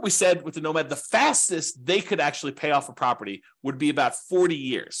remember what we said with the nomad, the fastest they could actually pay off a property would be about 40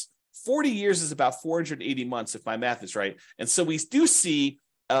 years. 40 years is about 480 months, if my math is right. And so we do see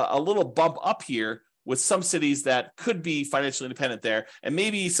a little bump up here with some cities that could be financially independent there. And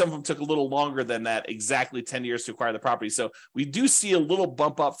maybe some of them took a little longer than that, exactly 10 years to acquire the property. So we do see a little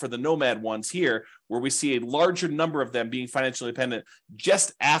bump up for the nomad ones here, where we see a larger number of them being financially independent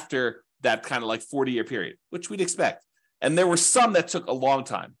just after that kind of like 40-year period, which we'd expect. And there were some that took a long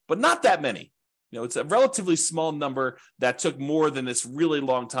time, but not that many. It's a relatively small number that took more than this really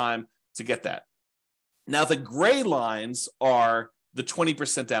long time to get that. Now, the gray lines are the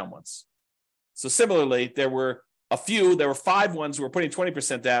 20% down ones. So similarly, there were a few, there were 5 ones who were putting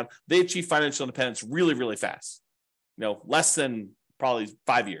 20% down. They achieved financial independence really, really fast. Less than probably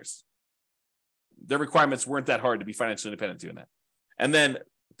 5 years. Their requirements weren't that hard to be financially independent doing that. And then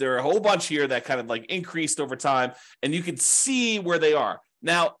there are a whole bunch here that kind of like increased over time, and you can see where they are.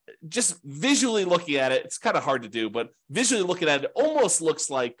 Now, just visually looking at it, it's kind of hard to do, but visually looking at it, it almost looks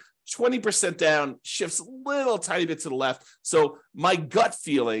like 20% down shifts a little tiny bit to the left. So my gut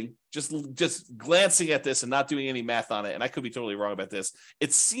feeling, just glancing at this and not doing any math on it, and I could be totally wrong about this,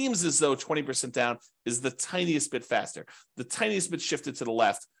 it seems as though 20% down is the tiniest bit faster, the tiniest bit shifted to the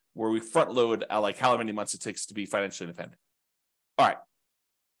left, where we front load like how many months it takes to be financially independent. All right.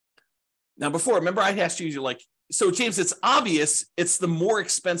 Now, before, remember I asked you, like, so James, it's obvious it's the more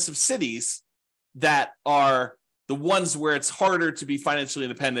expensive cities that are the ones where it's harder to be financially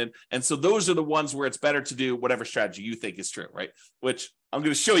independent. And so those are the ones where it's better to do whatever strategy you think is true, right? Which I'm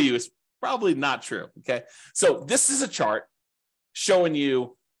going to show you is probably not true, okay? So this is a chart showing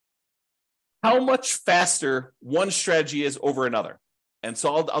you how much faster one strategy is over another. And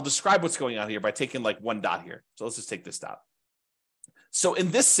so I'll describe what's going on here by taking like one dot here. So let's just take this dot. So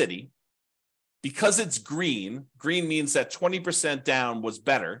in this city, because it's green means that 20% down was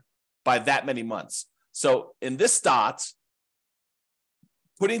better by that many months. So in this dot,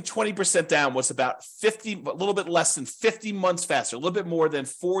 putting 20% down was about a little bit less than 50 months faster, a little bit more than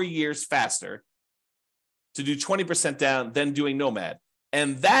 4 years faster to do 20% down than doing Nomad.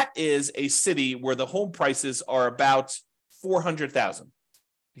 And that is a city where the home prices are about 400,000,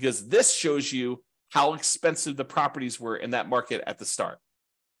 because this shows you how expensive the properties were in that market at the start.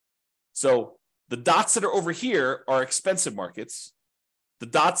 So the dots that are over here are expensive markets. The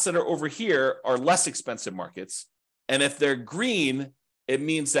dots that are over here are less expensive markets. And if they're green, it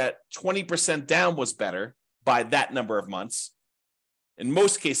means that 20% down was better by that number of months. In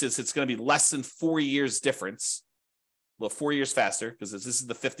most cases, it's going to be less than 4 years difference. Well, 4 years faster, because this is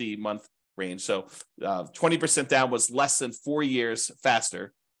the 50-month range. So 20% down was less than 4 years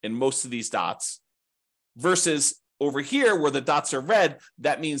faster in most of these dots. Versus over here, where the dots are red,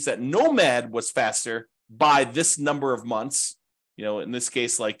 that means that Nomad was faster by this number of months. In this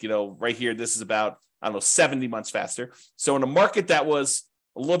case, like, right here, this is about, 70 months faster. So in a market that was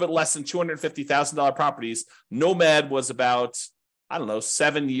a little bit less than $250,000 properties, Nomad was about,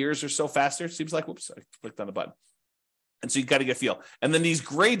 7 years or so faster. Seems like, whoops, I clicked on the button. And so you got to get a feel. And then these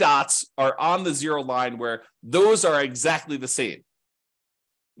gray dots are on the zero line, where those are exactly the same.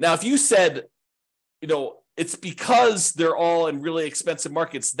 Now, if you said, it's because they're all in really expensive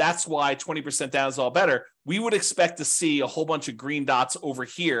markets, that's why 20% down is all better, we would expect to see a whole bunch of green dots over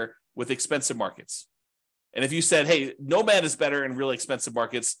here with expensive markets. And if you said, hey, Nomad is better in really expensive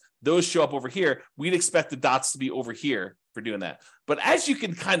markets, those show up over here, we'd expect the dots to be over here for doing that. But as you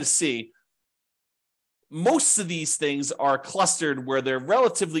can kind of see, most of these things are clustered where they're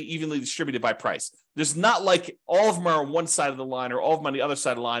relatively evenly distributed by price. There's not like all of them are on one side of the line or all of them on the other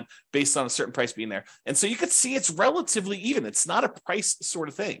side of the line based on a certain price being there. And so you could see it's relatively even. It's not a price sort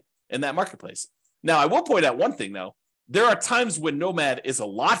of thing in that marketplace. Now, I will point out one thing, though. There are times when Nomad is a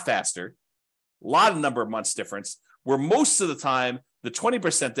lot faster, a lot of number of months difference, where most of the time the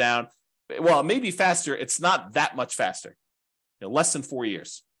 20% down, well, it may be faster. It's not that much faster, less than 4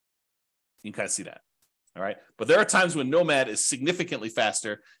 years. You can kind of see that. All right. But there are times when Nomad is significantly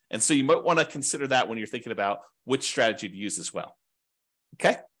faster. And so you might want to consider that when you're thinking about which strategy to use as well.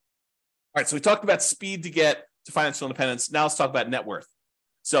 Okay. All right. So we talked about speed to get to financial independence. Now let's talk about net worth.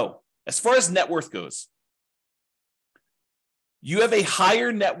 So as far as net worth goes, you have a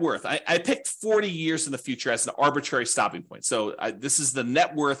higher net worth. I picked 40 years in the future as an arbitrary stopping point. So this is the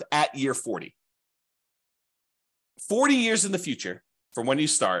net worth at year 40. 40 years in the future from when you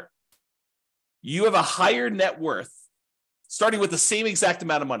start, you have a higher net worth, starting with the same exact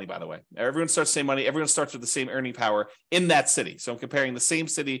amount of money, by the way. Everyone starts the same money. Everyone starts with the same earning power in that city. So I'm comparing the same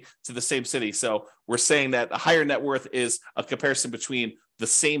city to the same city. So we're saying that a higher net worth is a comparison between the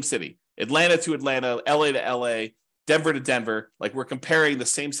same city, Atlanta to Atlanta, LA to LA, Denver to Denver. Like, we're comparing the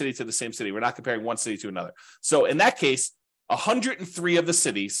same city to the same city. We're not comparing one city to another. So in that case, 103 of the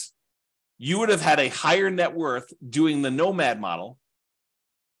cities, you would have had a higher net worth doing the Nomad model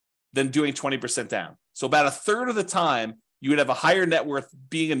than doing 20% down. So about a third of the time, you would have a higher net worth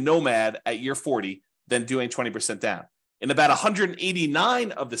being a Nomad at year 40 than doing 20% down. In about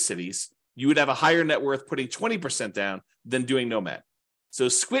 189 of the cities, you would have a higher net worth putting 20% down than doing Nomad. So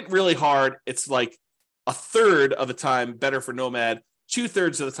squint really hard. It's like a third of the time better for Nomad,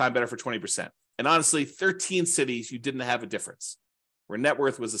 2/3 of the time better for 20%. And honestly, 13 cities, you didn't have a difference, where net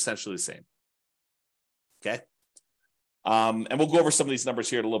worth was essentially the same. Okay. And we'll go over some of these numbers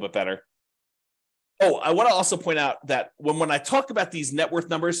here a little bit better. Oh, I want to also point out that when I talk about these net worth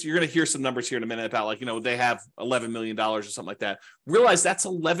numbers, you're going to hear some numbers here in a minute about like, they have $11 million or something like that. Realize that's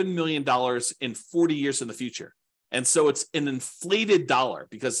 $11 million in 40 years in the future. And so it's an inflated dollar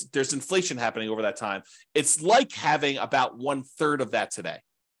because there's inflation happening over that time. It's like having about 1/3 of that today.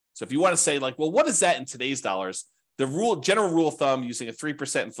 So if you want to say like, well, what is that in today's dollars? The general rule of thumb using a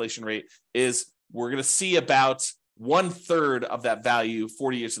 3% inflation rate is we're going to see about 1/3 of that value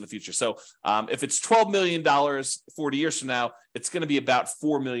 40 years in the future. So if it's $12 million 40 years from now, it's going to be about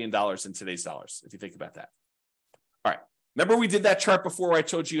 $4 million in today's dollars, if you think about that. All right. Remember we did that chart before where I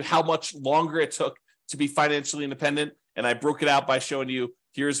told you how much longer it took to be financially independent? And I broke it out by showing you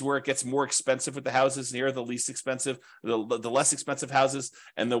here's where it gets more expensive with the houses, and here are the least expensive, the less expensive houses.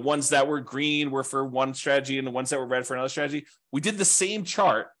 And the ones that were green were for one strategy, and the ones that were red for another strategy. We did the same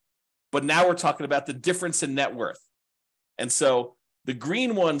chart, but now we're talking about the difference in net worth. And so the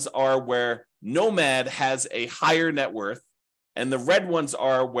green ones are where Nomad has a higher net worth, and the red ones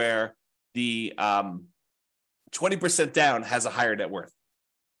are where the 20% down has a higher net worth.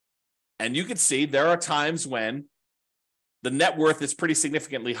 And you can see there are times when the net worth is pretty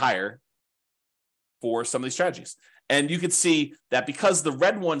significantly higher for some of these strategies. And you can see that because the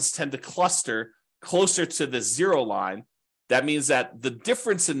red ones tend to cluster closer to the zero line, that means that the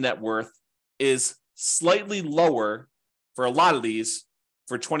difference in net worth is slightly lower for a lot of these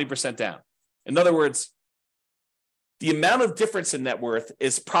for 20% down. In other words, the amount of difference in net worth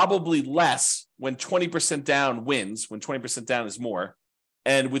is probably less when 20% down wins, when 20% down is more.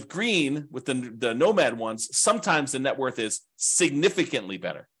 And with green, with the Nomad ones, sometimes the net worth is significantly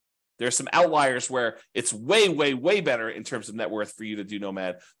better. There are some outliers where it's way, way, way better in terms of net worth for you to do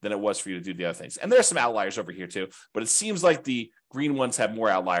Nomad than it was for you to do the other things. And there are some outliers over here too, but it seems like the green ones have more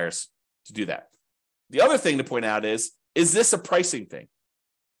outliers to do that. The other thing to point out is this a pricing thing?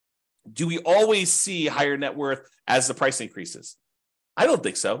 Do we always see higher net worth as the price increases? I don't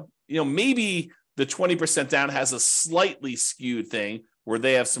think so. Maybe the 20% down has a slightly skewed thing where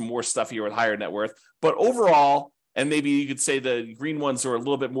they have some more stuff here with higher net worth. But overall, and maybe you could say the green ones are a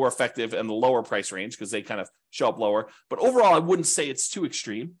little bit more effective in the lower price range because they kind of show up lower. But overall, I wouldn't say it's too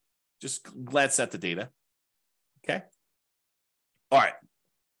extreme. Just glance at the data. Okay. All right.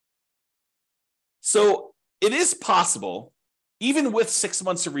 So it is possible, even with 6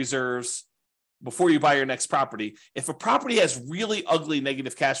 months of reserves before you buy your next property, if a property has really ugly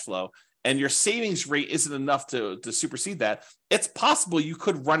negative cash flow, and your savings rate isn't enough to supersede that, it's possible you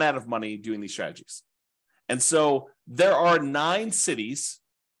could run out of money doing these strategies. And so there are 9 cities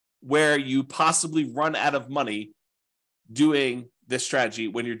where you possibly run out of money doing this strategy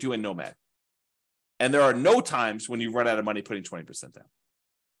when you're doing Nomad. And there are no times when you run out of money putting 20% down.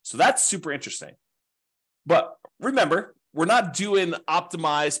 So that's super interesting. But remember, we're not doing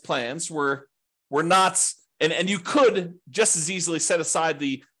optimized plans. We're not, and you could just as easily set aside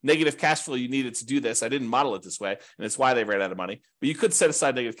the negative cash flow you needed to do this. I didn't model it this way, and it's why they ran out of money. But you could set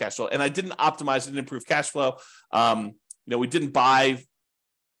aside negative cash flow, and I didn't optimize it and improve cash flow. We didn't buy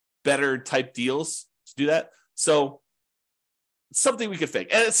better type deals to do that. So it's something we could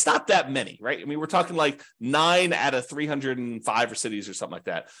fake, and it's not that many, right? I mean, we're talking like 9 out of 305 cities or something like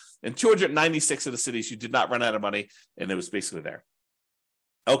that, and 296 of the cities you did not run out of money, and it was basically there.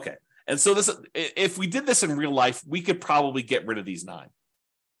 Okay, and so if we did this in real life, we could probably get rid of these 9.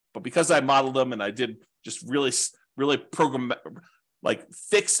 But because I modeled them and I did just really, really fixed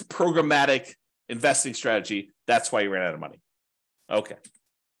programmatic investing strategy, that's why you ran out of money. Okay.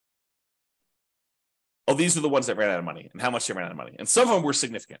 Oh, these are the ones that ran out of money and how much they ran out of money. And some of them were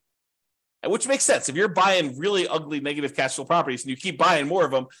significant, which makes sense. If you're buying really ugly negative cash flow properties and you keep buying more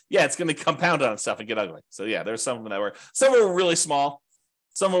of them, yeah, it's going to compound on itself and get ugly. So yeah, there's some of them some of them were really small.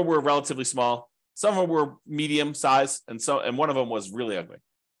 Some of them were relatively small. Some of them were medium size. And one of them was really ugly.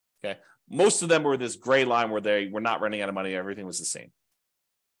 Okay. Most of them were this gray line where they were not running out of money. Everything was the same.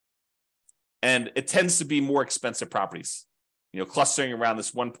 And it tends to be more expensive properties, clustering around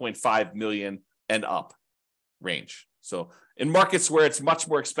this 1.5 million and up range. So in markets where it's much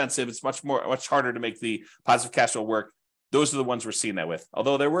more expensive, it's much harder to make the positive cash flow work. Those are the ones we're seeing that with.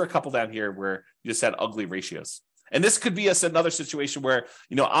 Although there were a couple down here where you just had ugly ratios. And this could be another situation where,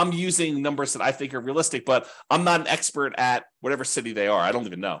 I'm using numbers that I think are realistic, but I'm not an expert at whatever city they are. I don't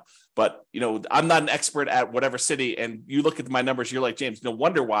even know. But, I'm not an expert at whatever city. And you look at my numbers, you're like, James, no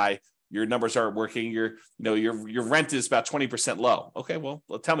wonder why your numbers aren't working. Your rent is about 20% low. Okay, well,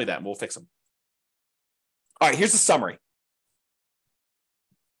 tell me that and we'll fix them. All right, here's the summary.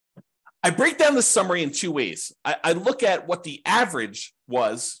 I break down the summary in two ways. I look at what the average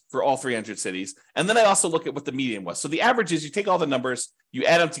was for all 300 cities, and then I also look at what the median was. So the average is you take all the numbers, you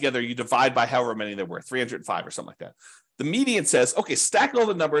add them together, you divide by however many there were, 305 or something like that. The median says, okay, stack all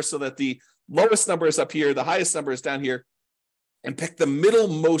the numbers so that the lowest number is up here, the highest number is down here, and pick the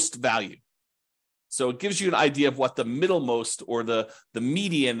middlemost value. So it gives you an idea of what the middlemost or the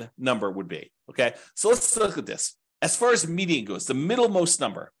median number would be. Okay, so let's look at this. As far as median goes, the middlemost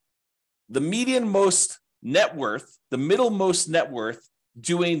number, the median most net worth, the middlemost net worth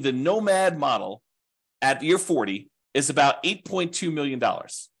doing the Nomad model at year 40 is about $8.2 million.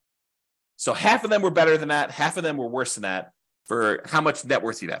 So half of them were better than that, half of them were worse than that for how much net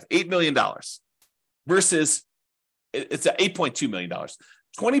worth you'd have. $8 million versus it's at $8.2 million.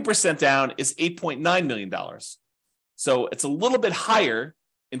 20% down is $8.9 million. So it's a little bit higher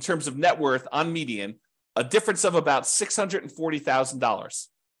in terms of net worth on median, a difference of about $640,000.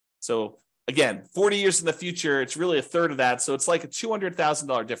 So again, 40 years in the future, it's really a third of that. So it's like a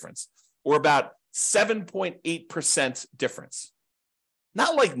 $200,000 difference, or about 7.8% difference.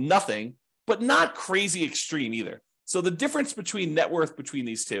 Not like nothing, but not crazy extreme either. So the difference between net worth between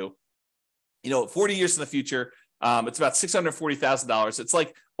these two, 40 years in the future, it's about $640,000. It's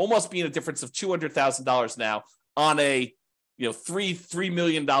like almost being a difference of $200,000 now on a $3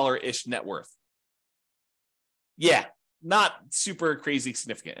 million-ish net worth. Yeah, not super crazy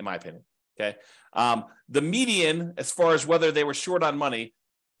significant in my opinion. Okay, the median, as far as whether they were short on money,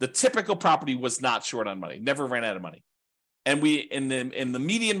 the typical property was not short on money, never ran out of money, and we in the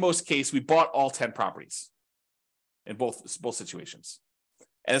median most case we bought all 10 properties in both situations.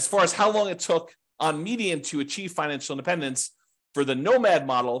 And as far as how long it took on median to achieve financial independence, for the Nomad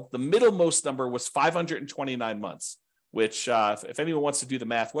model, the middlemost number was 529 months, which if anyone wants to do the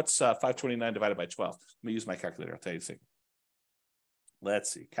math, what's 529 divided by 12? Let me use my calculator. I'll tell you in a second.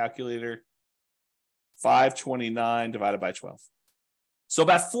 Let's see, calculator, 529 divided by 12. So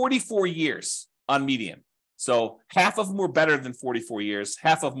about 44 years on median. So half of them were better than 44 years,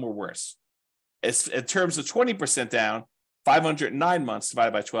 half of them were worse. In terms of 20% down, 509 months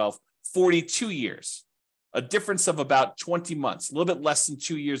divided by 12, 42 years, a difference of about 20 months, a little bit less than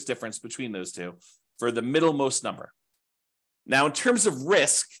 2 years difference between those two for the middlemost number. Now, in terms of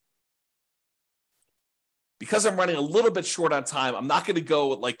risk, because I'm running a little bit short on time, I'm not going to go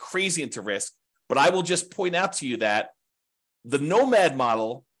like crazy into risk, but I will just point out to you that the Nomad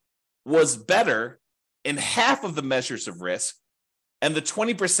model was better in half of the measures of risk, and the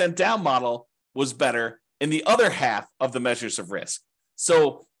 20% down model was better in the other half of the measures of risk.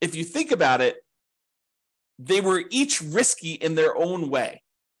 So if you think about it, they were each risky in their own way.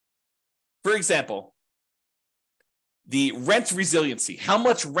 For example, the rent resiliency, how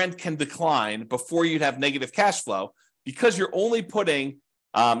much rent can decline before you'd have negative cash flow? Because you're only putting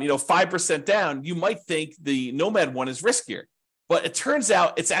 5% down, you might think the Nomad one is riskier. But it turns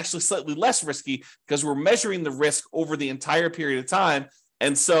out it's actually slightly less risky because we're measuring the risk over the entire period of time.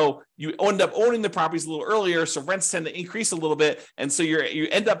 And so you end up owning the properties a little earlier, so rents tend to increase a little bit. And so you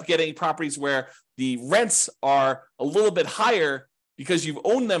end up getting properties where the rents are a little bit higher because you've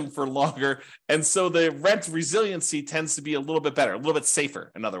owned them for longer. And so the rent resiliency tends to be a little bit better, a little bit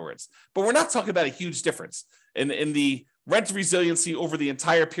safer, in other words. But we're not talking about a huge difference. In the rent resiliency over the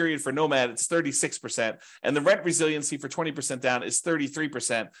entire period for Nomad, it's 36%. And the rent resiliency for 20% down is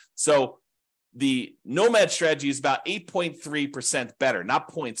 33%. So the Nomad strategy is about 8.3% better, not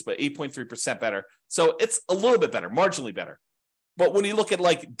points, but 8.3% better. So it's a little bit better, marginally better. But when you look at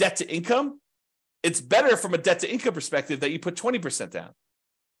like debt to income, it's better from a debt to income perspective that you put 20% down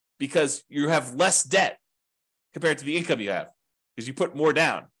because you have less debt compared to the income you have because you put more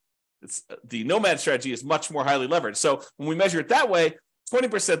down. The Nomad strategy is much more highly leveraged. So when we measure it that way,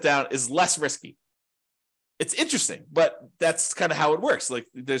 20% down is less risky. It's interesting, but that's kind of how it works. Like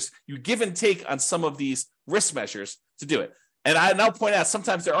you give and take on some of these risk measures to do it. And I'll point out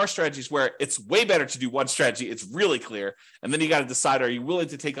sometimes there are strategies where it's way better to do one strategy. It's really clear. And then you got to decide, are you willing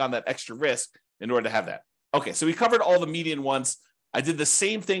to take on that extra risk in order to have that? Okay, so we covered all the median ones. I did the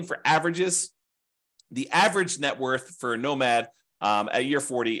same thing for averages. The average net worth for Nomad at year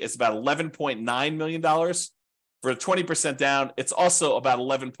 40 is about $11.9 million. For 20% down, it's also about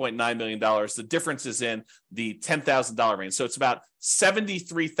 $11.9 million. The difference is in the $10,000 range. So it's about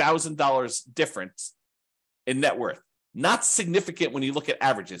 $73,000 difference in net worth. Not significant when you look at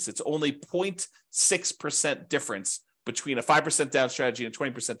averages. It's only 0.6% difference between a 5% down strategy and a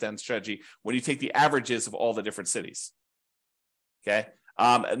 20% down strategy when you take the averages of all the different cities. Okay.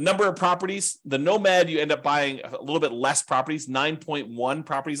 Number of properties, the Nomad, you end up buying a little bit less properties, 9.1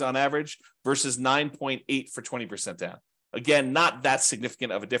 properties on average versus 9.8 for 20% down. Again, not that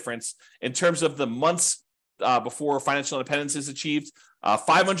significant of a difference. In terms of the months before financial independence is achieved,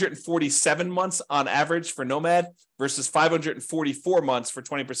 547 months on average for Nomad versus 544 months for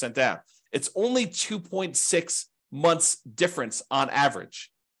 20% down. It's only 2.6 months difference on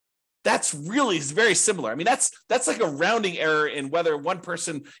average. That's really very similar. I mean, that's like a rounding error in whether one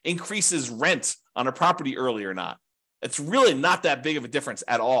person increases rent on a property early or not. It's really not that big of a difference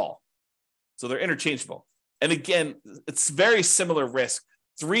at all. So they're interchangeable. And again, it's very similar risk.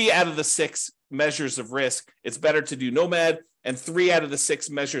 3 out of the 6 measures of risk, it's better to do Nomad, and 3 out of the 6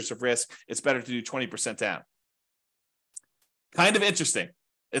 measures of risk, it's better to do 20% down. Kind of interesting.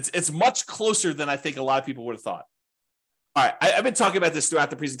 It's much closer than I think a lot of people would have thought. All right, I've been talking about this throughout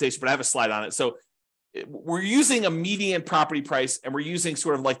the presentation, but I have a slide on it. So we're using a median property price, and we're using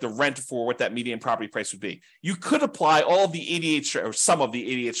sort of like the rent for what that median property price would be. You could apply all of the 88, or some of the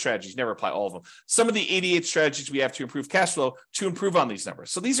 88 strategies, never apply all of them. Some of the 88 strategies we have to improve cash flow to improve on these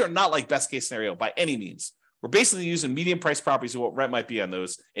numbers. So these are not like best case scenario by any means. We're basically using median price properties and what rent might be on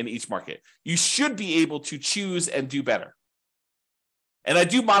those in each market. You should be able to choose and do better. And I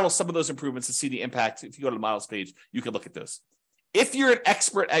do model some of those improvements and see the impact. If you go to the models page, you can look at those. If you're an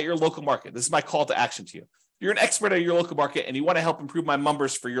expert at your local market, this is my call to action to you. If you're an expert at your local market and you want to help improve my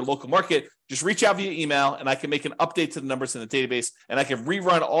numbers for your local market, just reach out via email and I can make an update to the numbers in the database and I can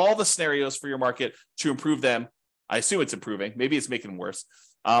rerun all the scenarios for your market to improve them. I assume it's improving. Maybe it's making them worse.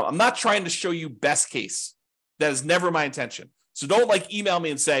 I'm not trying to show you best case. That is never my intention. So don't like email me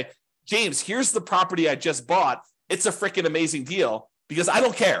and say, James, here's the property I just bought. It's a freaking amazing deal, because I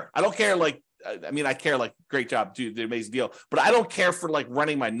don't care. I don't care like, I mean, I care like, great job, dude, the amazing deal. But I don't care for like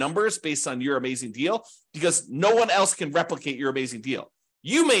running my numbers based on your amazing deal, because no one else can replicate your amazing deal.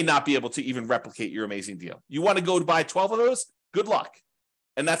 You may not be able to even replicate your amazing deal. You want to go to buy 12 of those? Good luck.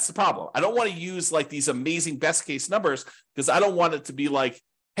 And that's the problem. I don't want to use like these amazing best case numbers, because I don't want it to be like,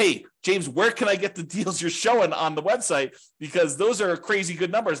 hey, James, where can I get the deals you're showing on the website? Because those are crazy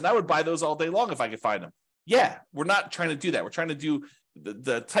good numbers. And I would buy those all day long if I could find them. Yeah, we're not trying to do that. We're trying to do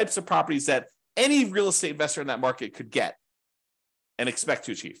the types of properties that any real estate investor in that market could get and expect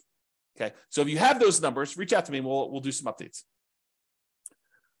to achieve. Okay, so if you have those numbers, reach out to me and we'll do some updates.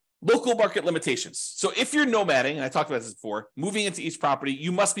 Local market limitations. So if you're nomading, and I talked about this before, moving into each property,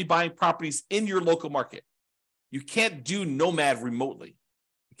 you must be buying properties in your local market. You can't do nomad remotely.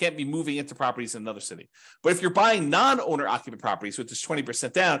 You can't be moving into properties in another city. But if you're buying non-owner occupant properties, which is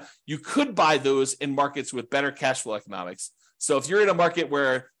 20% down, you could buy those in markets with better cash flow economics. So if you're in a market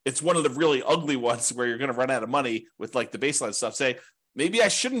where it's one of the really ugly ones where you're going to run out of money with like the baseline stuff, say, maybe I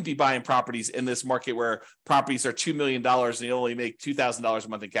shouldn't be buying properties in this market where properties are $2 million and you only make $2,000 a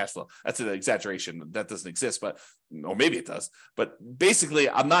month in cash flow. That's an exaggeration. That doesn't exist, or maybe it does. But basically,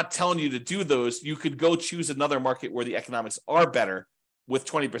 I'm not telling you to do those. You could go choose another market where the economics are better with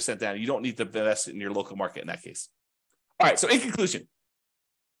 20% down. You don't need to invest in your local market in that case. All right, so in conclusion,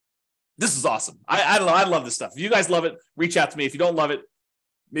 this is awesome. I don't know. I love this stuff. If you guys love it, reach out to me. If you don't love it,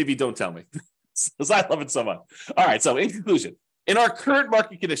 maybe don't tell me, because I love it so much. All right, so in conclusion, in our current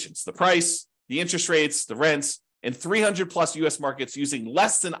market conditions, the price, the interest rates, the rents, in 300 plus US markets using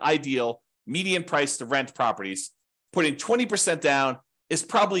less than ideal median price to rent properties, putting 20% down is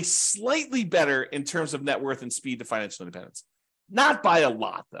probably slightly better in terms of net worth and speed to financial independence. Not by a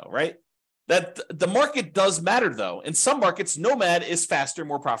lot, though, right? That the market does matter, though. In some markets, nomad is faster,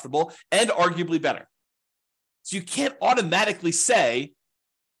 more profitable, and arguably better. So you can't automatically say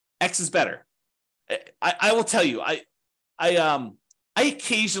X is better. I will tell you, I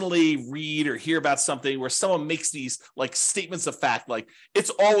occasionally read or hear about something where someone makes these like statements of fact, like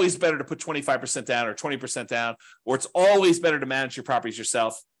it's always better to put 25% down or 20% down, or it's always better to manage your properties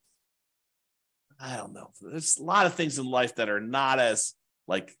yourself. I don't know. There's a lot of things in life that are not as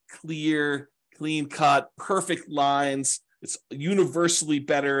like clear, clean cut, perfect lines. It's universally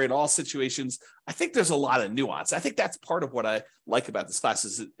better in all situations. I think there's a lot of nuance. I think that's part of what I like about this class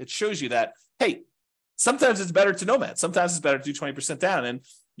is it shows you that, hey, sometimes it's better to nomad. Sometimes it's better to do 20% down, and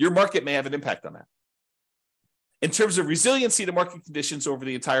your market may have an impact on that. In terms of resiliency to market conditions over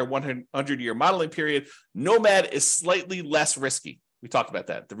the entire 100-year modeling period, nomad is slightly less risky. We talked about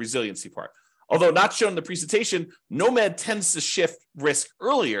that, the resiliency part. Although not shown in the presentation, nomad tends to shift risk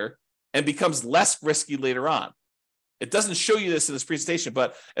earlier and becomes less risky later on. It doesn't show you this in this presentation,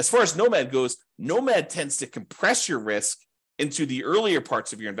 but as far as nomad goes, nomad tends to compress your risk into the earlier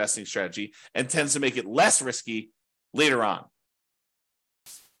parts of your investing strategy and tends to make it less risky later on.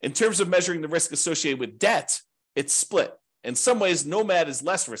 In terms of measuring the risk associated with debt, it's split. In some ways, nomad is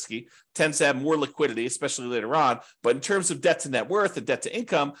less risky, tends to have more liquidity, especially later on. But in terms of debt to net worth and debt to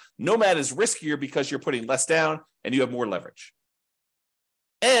income, nomad is riskier because you're putting less down and you have more leverage.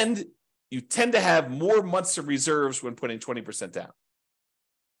 And you tend to have more months of reserves when putting 20% down.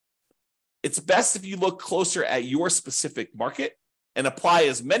 It's best if you look closer at your specific market and apply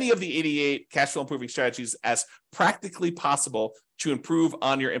as many of the 88 cash flow improving strategies as practically possible to improve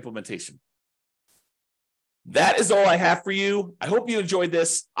on your implementation. That is all I have for you. I hope you enjoyed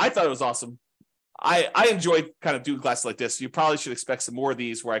this. I thought it was awesome. I enjoyed kind of doing classes like this. You probably should expect some more of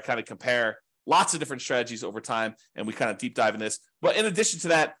these where I kind of compare lots of different strategies over time and we kind of deep dive in this. But in addition to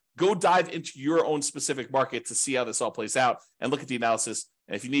that, go dive into your own specific market to see how this all plays out and look at the analysis.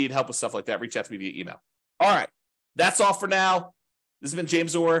 And if you need help with stuff like that, reach out to me via email. All right. That's all for now. This has been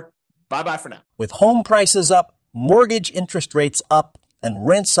James Orr. Bye-bye for now. With home prices up, mortgage interest rates up, and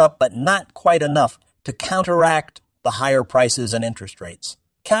rents up, but not quite enough to counteract the higher prices and interest rates,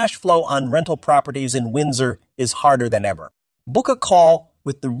 cash flow on rental properties in Windsor is harder than ever. Book a call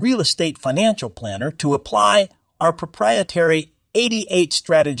with the Real Estate Financial Planner to apply our proprietary 88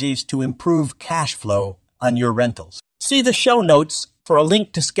 strategies to improve cash flow on your rentals. See the show notes for a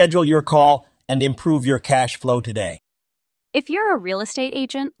link to schedule your call and improve your cash flow today. If you're a real estate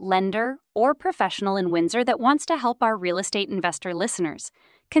agent, lender, or professional in Windsor that wants to help our real estate investor listeners,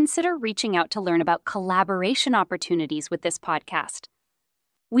 consider reaching out to learn about collaboration opportunities with this podcast.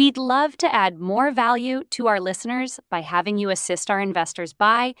 We'd love to add more value to our listeners by having you assist our investors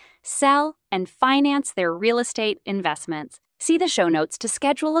buy, sell, and finance their real estate investments. See the show notes to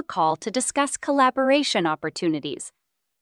schedule a call to discuss collaboration opportunities.